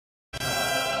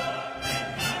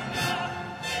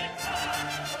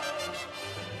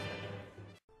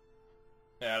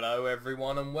Hello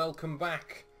everyone and welcome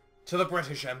back to the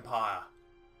British Empire,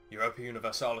 Europa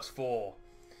Universalis 4.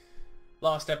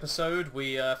 Last episode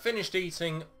we finished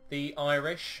eating the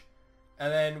Irish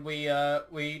and then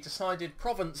we decided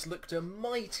Provence looked a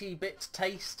mighty bit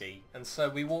tasty, and so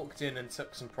we walked in and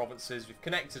took some provinces. We've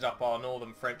connected up our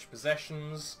northern French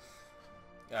possessions.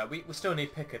 We still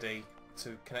need Picardy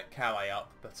to connect Calais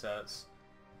up, but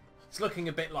it's looking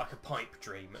a bit like a pipe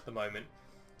dream at the moment.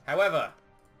 However,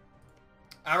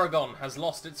 Aragon has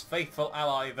lost its faithful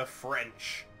ally, the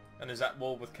French, and is at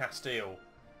war with Castile.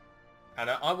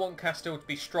 And I want Castile to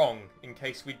be strong in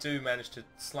case we do manage to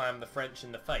slam the French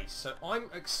in the face. So I'm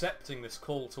accepting this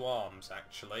call to arms,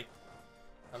 actually.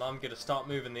 And I'm going to start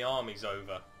moving the armies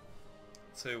over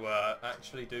to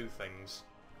actually do things.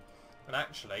 And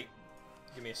actually,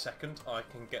 give me a second, I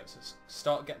can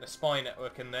start getting a spy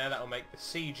network in there. That'll make the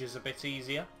sieges a bit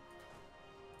easier.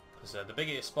 Because the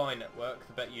bigger your spy network,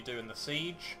 the better you do in the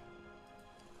siege.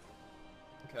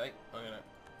 Okay, I'm going to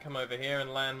come over here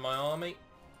and land my army.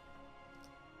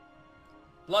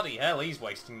 Bloody hell, he's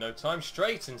wasting no time.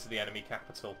 Straight into the enemy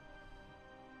capital.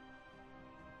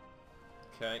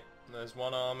 Okay, there's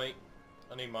one army.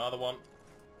 I need my other one.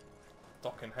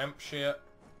 Dock in Hampshire.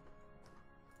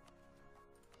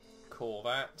 Call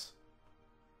that.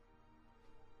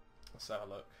 Let's have a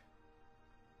look.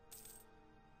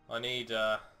 I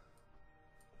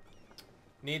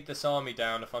need this army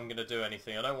down if I'm going to do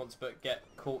anything. I don't want to get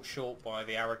caught short by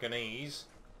the Aragonese.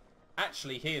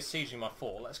 Actually, he is sieging my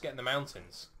fort. Let's get in the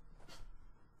mountains.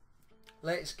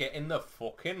 Let's get in the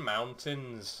fucking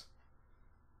mountains.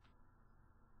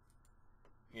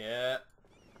 Yeah.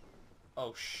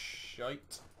 Oh,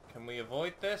 shite. Can we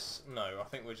avoid this? No, I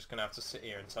think we're just going to have to sit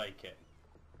here and take it.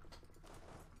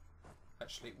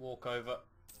 Actually, walk over.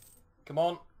 Come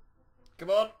on. Come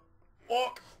on.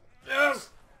 Walk. Yes!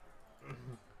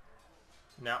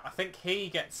 Now, I think he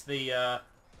gets the,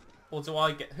 or do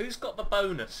I get... Who's got the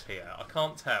bonus here? I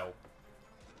can't tell.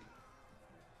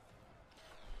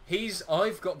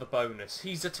 I've got the bonus.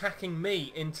 He's attacking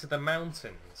me into the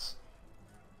mountains.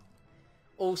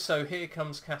 Also, here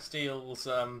comes Castile's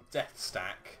death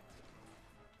stack.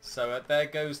 So, there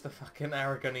goes the fucking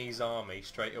Aragonese army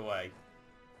straight away.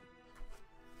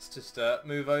 Let's just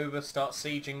move over, start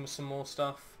sieging with some more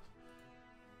stuff.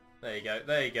 There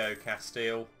you go,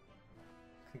 Castile.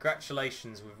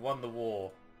 Congratulations, we've won the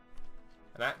war.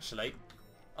 And actually,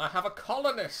 I have a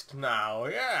colonist now,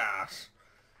 yes!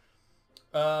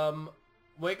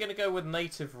 We're going to go with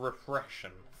native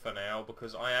repression for now,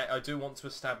 because I do want to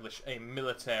establish a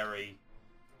military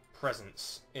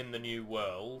presence in the new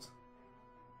world.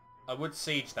 I would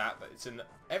siege that, but it's in the...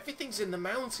 Everything's in the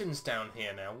mountains down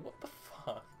here now, what the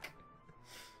fuck?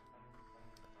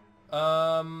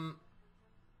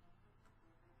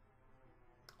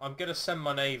 I'm going to send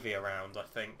my navy around, I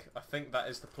think. I think that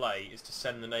is the play, is to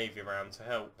send the navy around to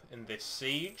help in this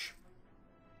siege.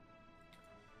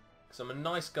 Because I'm a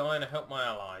nice guy and I help my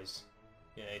allies.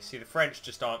 Yeah, you see, the French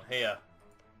just aren't here.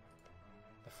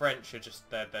 The French are just,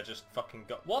 they're just fucking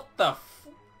What the f...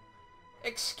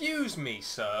 Excuse me,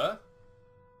 sir?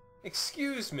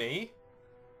 Excuse me?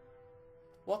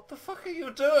 What the fuck are you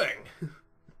doing?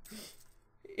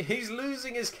 He's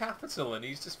losing his capital and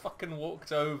he's just fucking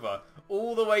walked over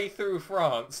all the way through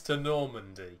France to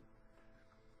Normandy.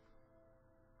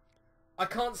 I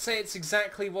can't say it's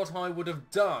exactly what I would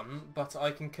have done, but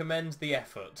I can commend the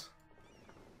effort.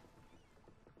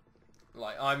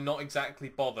 Like, I'm not exactly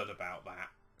bothered about that.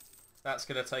 That's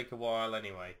going to take a while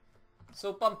anyway. So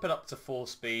I'll bump it up to 4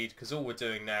 speed, because all we're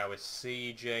doing now is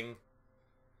sieging.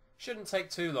 Shouldn't take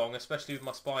too long, especially with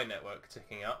my spy network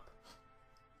ticking up.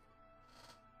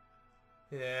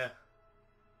 Yeah.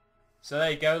 So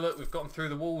there you go, look, we've gotten through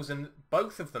the walls, and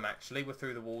both of them actually were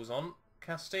through the walls on.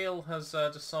 Castile has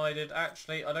decided,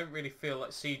 actually, I don't really feel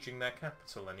like sieging their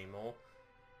capital anymore.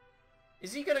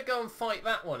 Is he going to go and fight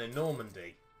that one in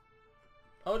Normandy?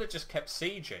 I would have just kept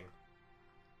sieging.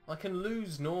 I can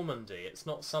lose Normandy, it's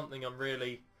not something I'm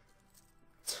really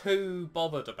too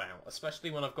bothered about,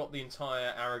 especially when I've got the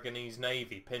entire Aragonese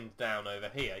navy pinned down over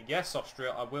here. Yes,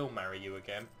 Austria, I will marry you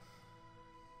again.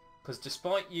 Because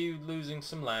despite you losing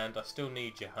some land, I still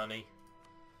need you, honey.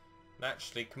 And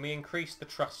actually, can we increase the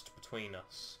trust between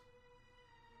us?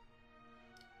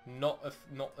 Not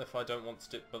if I don't want to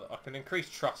do it, but I can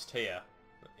increase trust here.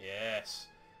 Yes.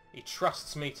 He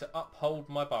trusts me to uphold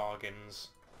my bargains.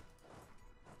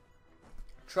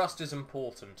 Trust is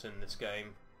important in this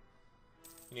game.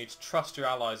 You need to trust your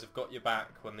allies have got your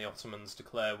back when the Ottomans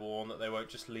declare war and that they won't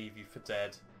just leave you for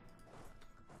dead.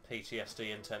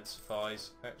 PTSD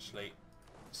intensifies. Actually,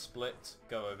 split,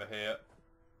 go over here.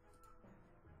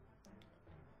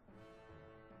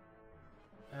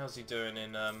 How's he doing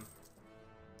in,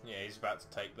 yeah, he's about to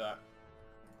take that.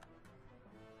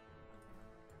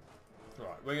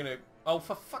 Right, we're gonna... Oh,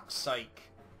 for fuck's sake.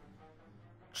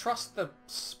 Trust the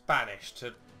Spanish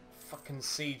to fucking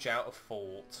siege out a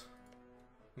fort.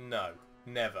 No,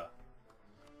 never.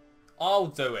 I'll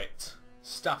do it.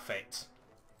 Stuff it.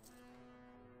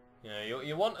 You know,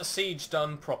 you want a siege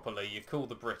done properly, you call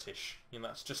the British. You know,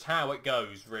 that's just how it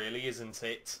goes, really, isn't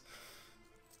it?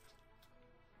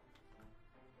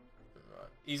 Right.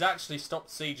 He's actually stopped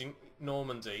sieging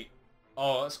Normandy.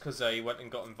 Oh, that's because he went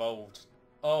and got involved.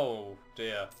 Oh,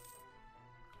 dear.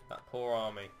 That poor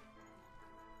army.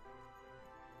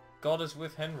 God is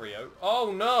with Henry.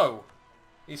 Oh, no!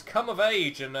 He's come of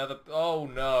age and oh,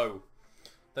 no.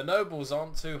 The nobles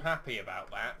aren't too happy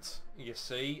about that, you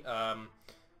see.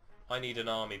 I need an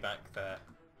army back there,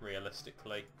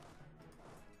 realistically.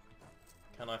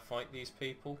 Can I fight these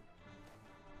people?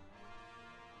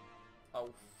 Oh,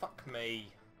 fuck me.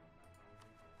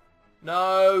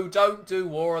 No, don't do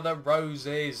War of the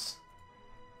Roses.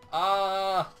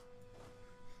 Ah!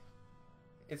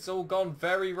 It's all gone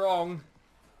very wrong.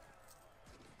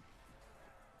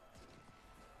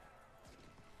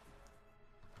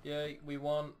 Yay, we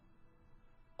won.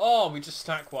 Oh, we just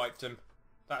stack wiped him.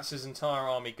 That's his entire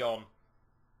army gone.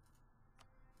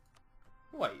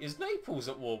 Wait, is Naples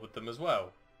at war with them as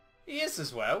well? He is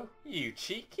as well. You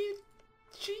cheeky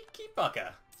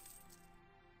bugger.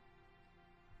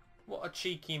 What a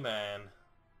cheeky man.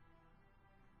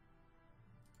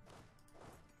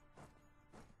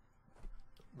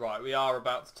 Right, we are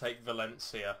about to take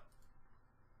Valencia.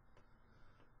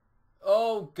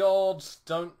 Oh God!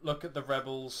 Don't look at the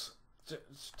rebels.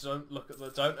 Don't look at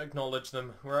the. Don't acknowledge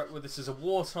them. This is a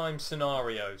wartime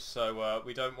scenario, so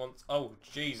we don't want. Oh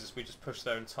Jesus! We just pushed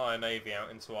their entire navy out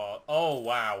into our. Oh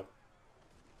wow!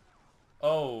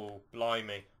 Oh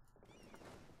blimey!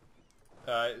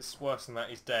 It's worse than that.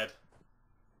 He's dead.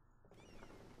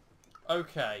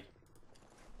 Okay.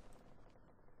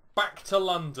 Back to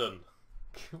London.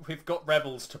 We've got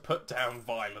rebels to put down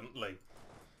violently.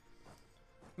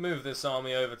 Move this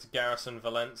army over to garrison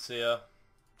Valencia.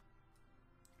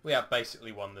 We have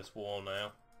basically won this war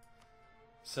now.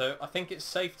 So I think it's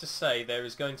safe to say there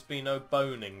is going to be no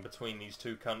boning between these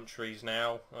two countries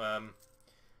now.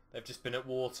 They've just been at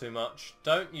war too much.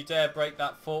 Don't you dare break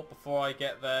that fort before I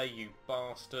get there, you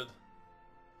bastard.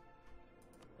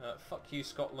 Fuck you,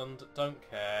 Scotland. Don't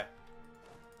care.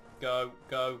 Go,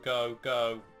 go, go,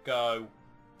 go, go.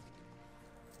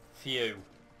 Phew.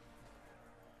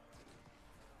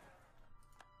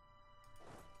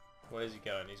 Where's he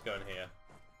going? He's going here.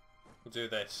 We'll do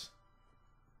this.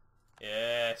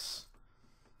 Yes.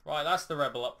 Right, that's the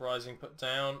rebel uprising put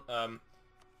down.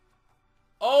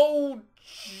 Oh,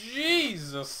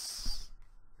 Jesus.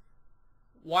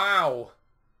 Wow.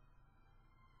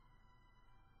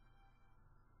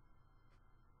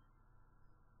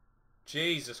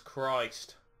 Jesus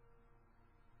Christ.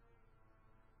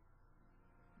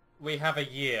 We have a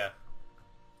year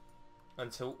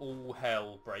until all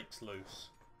hell breaks loose.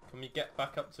 Can we get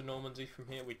back up to Normandy from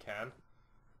here? We can.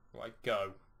 Right,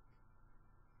 go.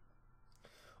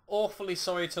 Awfully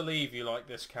sorry to leave you like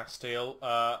this, Castile.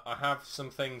 I have some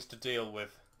things to deal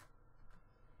with.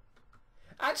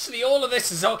 Actually, all of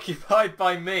this is occupied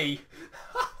by me.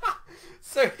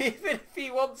 So even if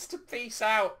he wants to peace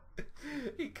out,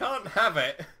 he can't have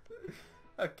it.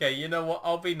 Okay, you know what?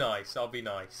 I'll be nice. I'll be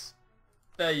nice.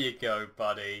 There you go,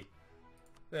 buddy.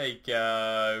 There you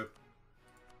go.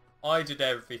 I did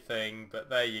everything,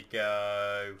 but there you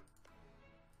go.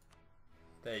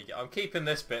 There you go. I'm keeping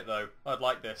this bit though. I'd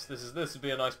like this. This would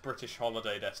be a nice British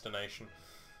holiday destination.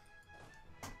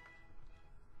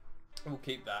 We'll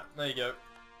keep that. There you go.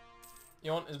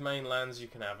 You want his main lands, you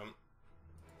can have them.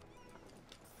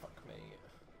 Fuck me.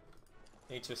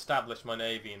 Need to establish my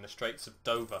navy in the Straits of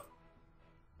Dover.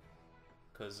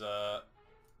 Because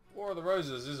War of the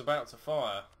Roses is about to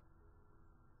fire.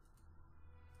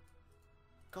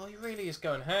 God, he really is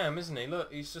going ham, isn't he?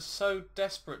 Look, he's just so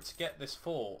desperate to get this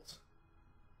fort.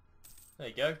 There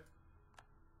you go.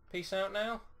 Peace out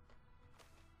now.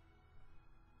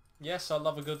 Yes, I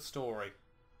love a good story.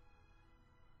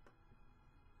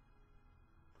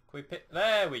 Can we pick...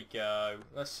 There we go.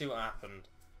 Let's see what happened.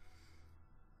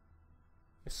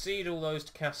 Cede all those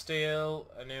to Castile,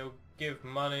 and he'll give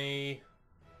money.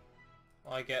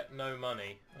 I get no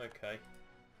money. Okay.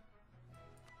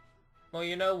 Well,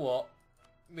 you know what?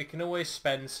 We can always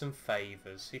spend some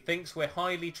favours. He thinks we're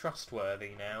highly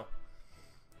trustworthy now.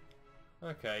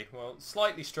 Okay, well,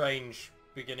 slightly strange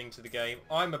beginning to the game.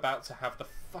 I'm about to have the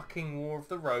fucking War of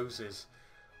the Roses.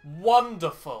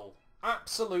 Wonderful!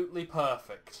 Absolutely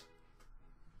perfect.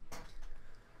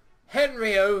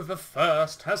 Henry the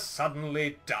First has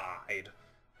suddenly died.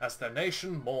 As the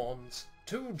nation mourns,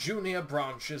 two junior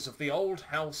branches of the old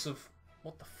house of...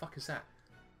 What the fuck is that?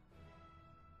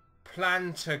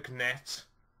 Plantagenet,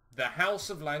 the House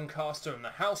of Lancaster and the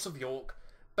House of York,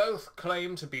 both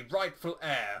claim to be rightful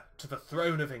heir to the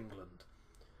throne of England.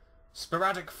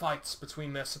 Sporadic fights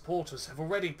between their supporters have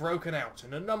already broken out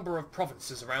in a number of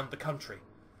provinces around the country.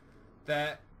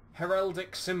 Their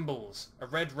heraldic symbols, a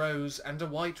red rose and a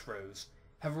white rose,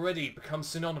 have already become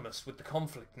synonymous with the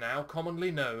conflict now commonly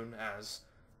known as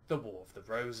the War of the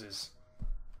Roses.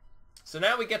 So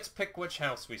now we get to pick which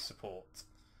house we support.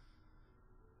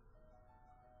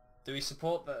 Do we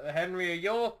support Henry of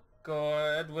York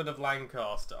or Edward of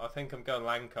Lancaster? I think I'm going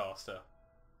Lancaster.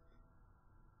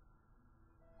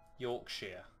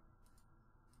 Yorkshire.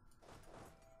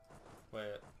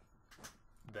 We're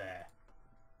there.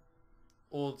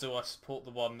 Or do I support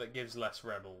the one that gives less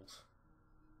rebels?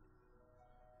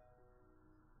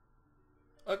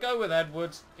 I'll go with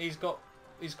Edward. He's got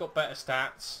better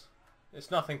stats.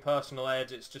 It's nothing personal,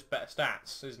 Ed, it's just better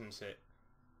stats, isn't it?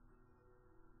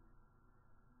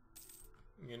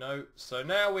 You know, so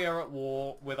now we are at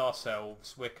war with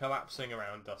ourselves. We're collapsing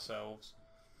around ourselves.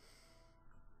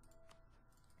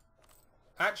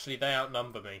 Actually, they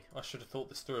outnumber me. I should have thought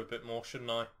this through a bit more, shouldn't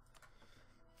I?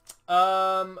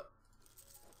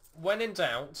 When in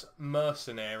doubt,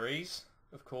 mercenaries,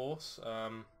 of course. I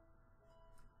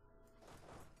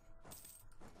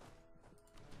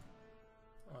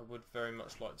would very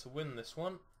much like to win this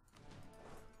one.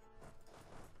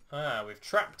 Ah, we've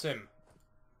trapped him.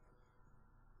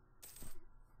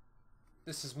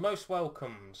 This is most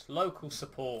welcomed. Local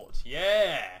support.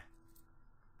 Yeah!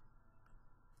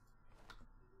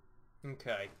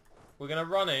 Okay. We're going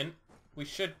to run in. We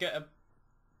should get a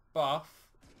buff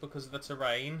because of the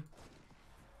terrain.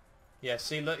 Yeah,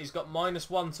 see, look, he's got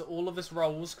 -1 to all of his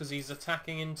rolls because he's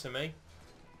attacking into me.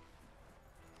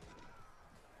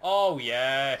 Oh,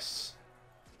 yes.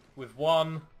 With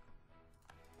 1.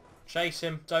 Chase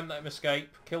him. Don't let him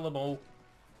escape. Kill them all.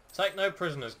 Take no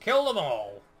prisoners. Kill them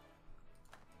all!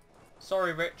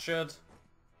 Sorry, Richard.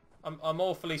 I'm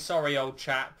awfully sorry, old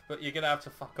chap, but you're going to have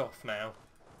to fuck off now.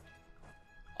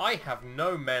 I have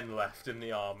no men left in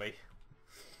the army.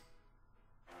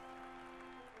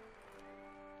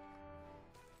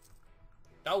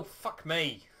 Oh, fuck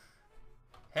me.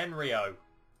 Henry-O.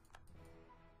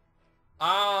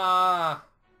 Ah!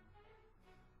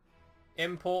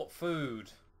 Import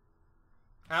food.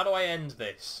 How do I end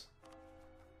this?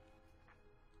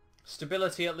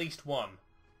 Stability at least 1.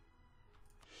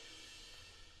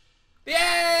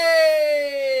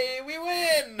 Yay! We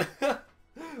win!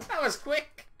 That was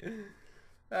quick.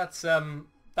 That's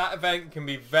that event can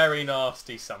be very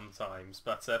nasty sometimes,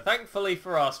 but thankfully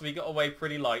for us, we got away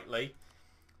pretty lightly.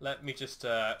 Let me just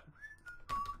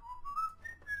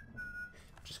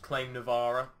claim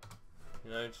Navarra.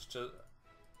 You know, just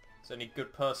as any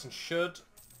good person should.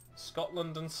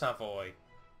 Scotland and Savoy.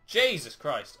 Jesus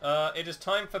Christ! It is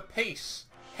time for peace.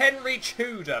 Henry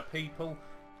Tudor, people.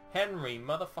 Henry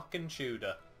motherfucking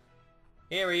Tudor.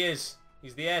 Here he is.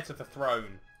 He's the heir to the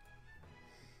throne.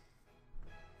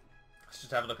 Let's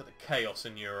just have a look at the chaos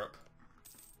in Europe.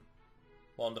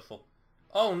 Wonderful.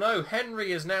 Oh no,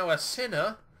 Henry is now a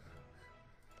sinner.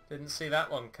 Didn't see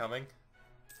that one coming.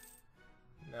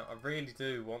 Now, I really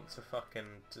do want to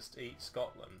fucking just eat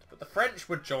Scotland. But the French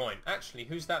would join. Actually,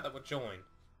 who's that would join?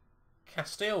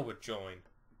 Castile would join.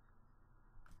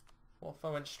 What if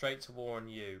I went straight to war on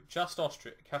you? Just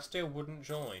Austria. Castile wouldn't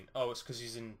join. Oh, it's because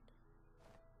he's in...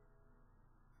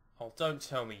 Oh, don't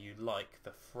tell me you like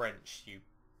the French, you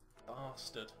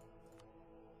bastard.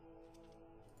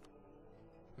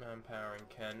 Manpower in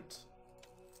Kent.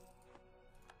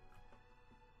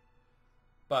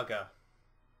 Bugger.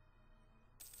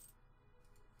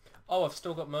 Oh, I've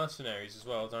still got mercenaries as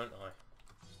well, don't I?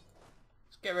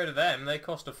 Let's get rid of them. They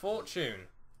cost a fortune.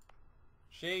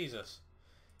 Jesus.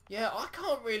 Yeah, I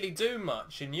can't really do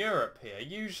much in Europe here.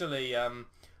 Usually,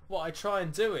 what I try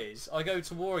and do is, I go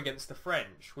to war against the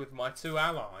French with my 2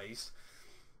 allies.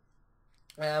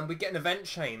 And we get an event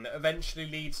chain that eventually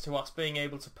leads to us being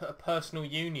able to put a personal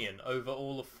union over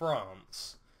all of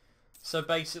France. So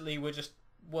basically, we're just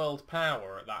world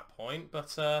power at that point.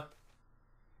 But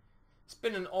it's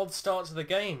been an odd start to the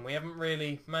game. We haven't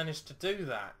really managed to do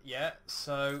that yet.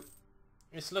 So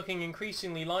it's looking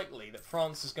increasingly likely that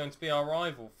France is going to be our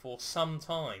rival for some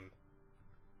time.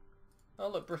 Oh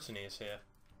look, Brittany is here.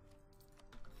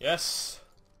 Yes!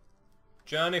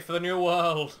 Journey for the New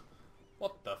World!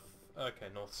 What the f... Okay,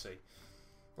 North Sea.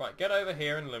 Right, get over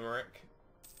here in Limerick.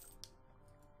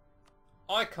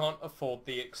 I can't afford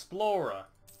the Explorer.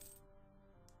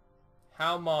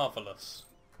 How marvellous.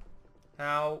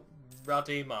 How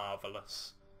ruddy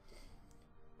marvellous.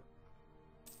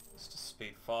 Let's just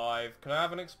speed 5. Can I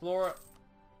have an explorer?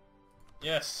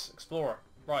 Yes, explorer.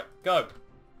 Right, go.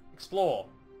 Explore.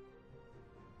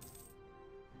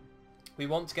 We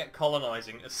want to get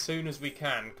colonising as soon as we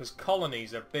can, because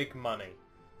colonies are big money.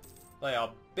 They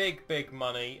are big, big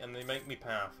money, and they make me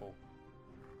powerful.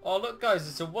 Oh, look, guys,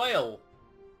 it's a whale.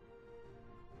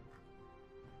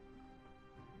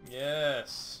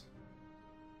 Yes.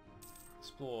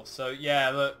 Explore. So, yeah,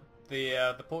 look,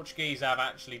 the Portuguese have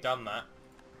actually done that.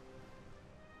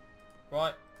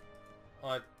 Right.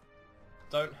 I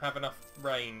don't have enough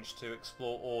range to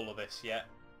explore all of this yet.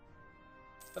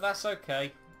 But that's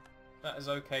okay. That is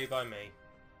okay by me.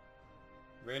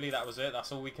 Really? That was it?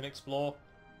 That's all we can explore?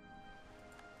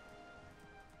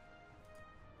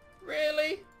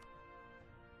 Really?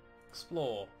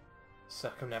 Explore.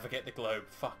 Circumnavigate the globe.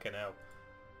 Fucking hell.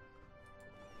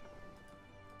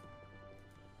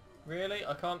 Really?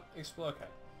 I can't explore? Okay.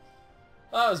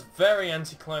 That was very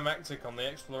anticlimactic on the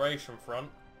exploration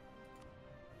front.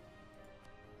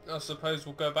 I suppose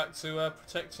we'll go back to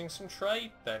protecting some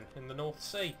trade then in the North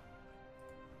Sea.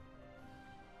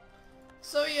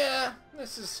 So yeah,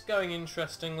 this is going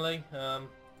interestingly. Can't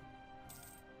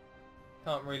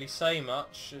really say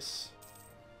much. It's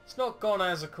not gone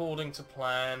as according to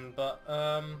plan, but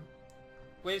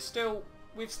we've still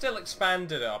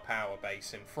expanded our power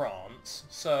base in France,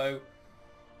 so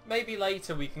maybe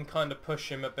later we can kind of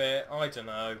push him a bit. I don't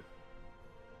know,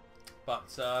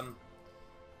 but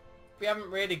we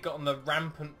haven't really gotten the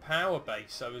rampant power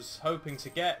base I was hoping to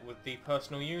get with the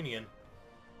personal union.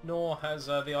 Nor has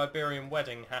the Iberian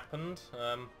wedding happened.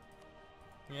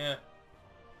 Yeah.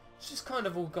 It's just kind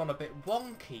of all gone a bit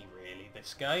wonky, really,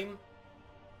 this game.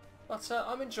 But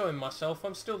I'm enjoying myself.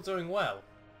 I'm still doing well.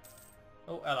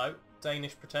 Oh, hello.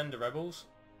 Danish pretender rebels.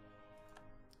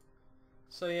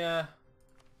 So, yeah.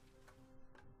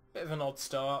 Bit of an odd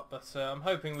start, but I'm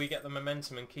hoping we get the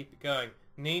momentum and keep it going.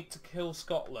 Need to kill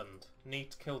Scotland.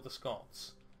 Need to kill the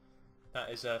Scots.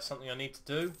 That is something I need to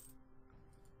do.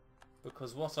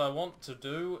 Because what I want to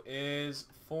do is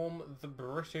form the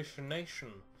British nation.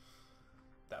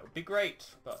 That would be great,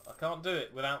 but I can't do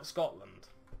it without Scotland.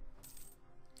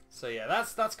 So yeah,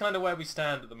 that's kind of where we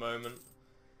stand at the moment.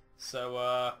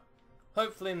 So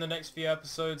hopefully in the next few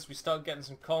episodes we start getting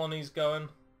some colonies going.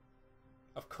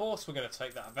 Of course we're going to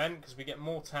take that event because we get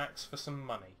more tax for some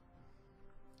money.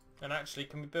 And actually,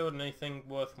 can we build anything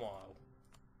worthwhile?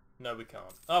 No, we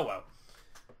can't. Oh well.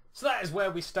 So that is where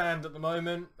we stand at the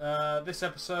moment. This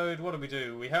episode, what did we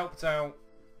do? We helped out...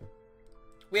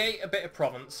 We ate a bit of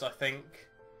Provence, I think.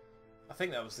 I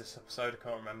think that was this episode, I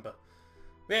can't remember.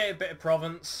 We ate a bit of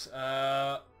Provence.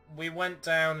 We went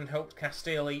down and helped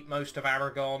Castile eat most of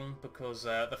Aragon because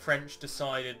the French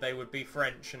decided they would be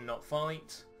French and not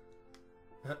fight.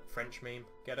 French meme,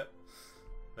 get it?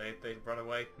 They run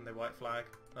away and they white flag.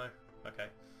 No? Okay.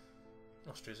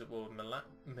 Austria's at war with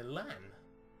Milan?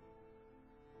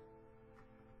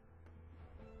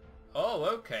 Oh,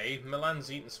 okay. Milan's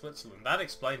eaten Switzerland. That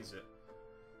explains it.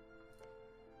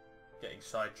 Getting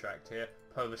sidetracked here.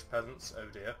 Polish peasants. Oh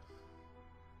dear.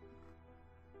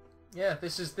 Yeah,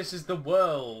 this is the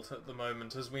world at the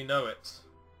moment as we know it.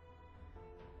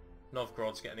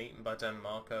 Novgorod's getting eaten by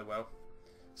Denmark. Oh well.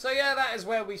 So yeah, that is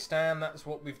where we stand. That's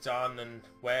what we've done and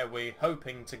where we're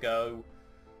hoping to go.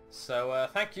 So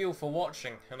thank you all for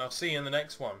watching, and I'll see you in the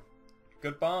next one.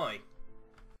 Goodbye.